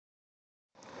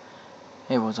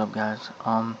Hey, what's up, guys?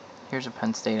 Here's a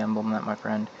Penn State emblem that my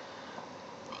friend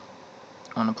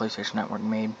on the PlayStation Network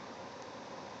made.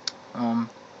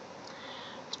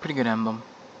 It's a pretty good emblem.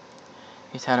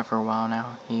 He's had it for a while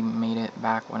now. He made it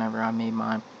back whenever I made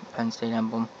my Penn State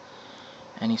emblem,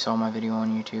 and he saw my video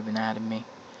on YouTube and added me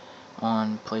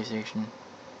on PlayStation,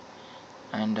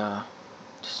 and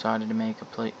decided to make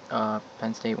a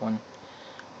Penn State one,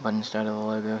 but instead of the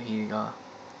logo, he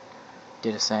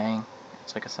did a saying.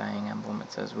 It's like a saying emblem.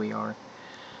 It says, "We are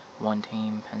one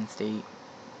team, Penn State."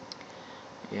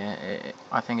 Yeah,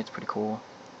 I think it's pretty cool.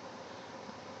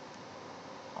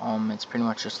 It's pretty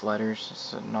much just letters.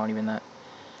 It's not even that.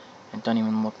 It doesn't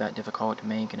even look that difficult to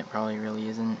make, and it probably really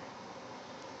isn't.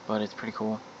 But it's pretty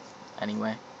cool.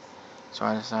 Anyway, so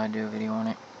I decided to do a video on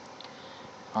it.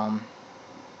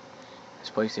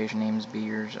 His PlayStation names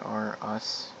Beers are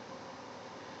Us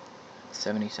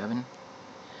 77.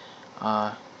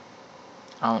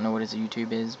 I don't know what his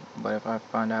YouTube is, but if I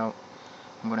find out,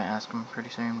 I'm gonna ask him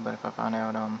pretty soon. But if I find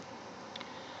out, I'll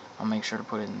make sure to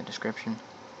put it in the description.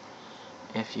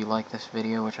 If you like this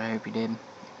video, which I hope you did,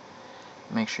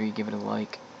 make sure you give it a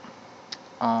like.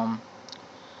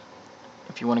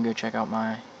 If you want to go check out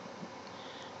my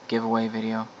giveaway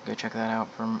video, go check that out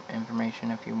for information.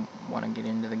 If you want to get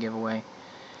into the giveaway,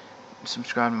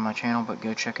 subscribe to my channel, but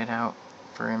go check it out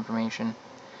for information.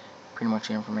 Pretty much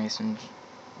the information,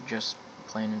 just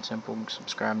plain and simple.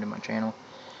 Subscribe to my channel,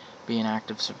 be an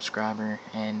active subscriber,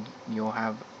 and you'll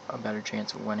have a better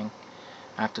chance of winning.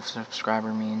 Active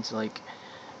subscriber means like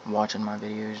watching my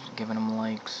videos, giving them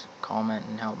likes, comment,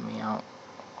 and helping me out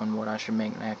on what I should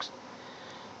make next.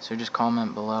 So just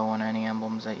comment below on any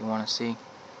emblems that you want to see,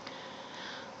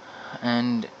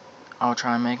 and I'll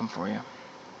try and make them for you.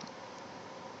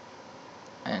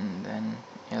 And then,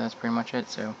 yeah, that's pretty much it.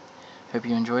 So hope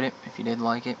you enjoyed it. If you did,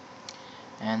 like it.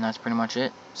 And that's pretty much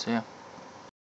it. So yeah.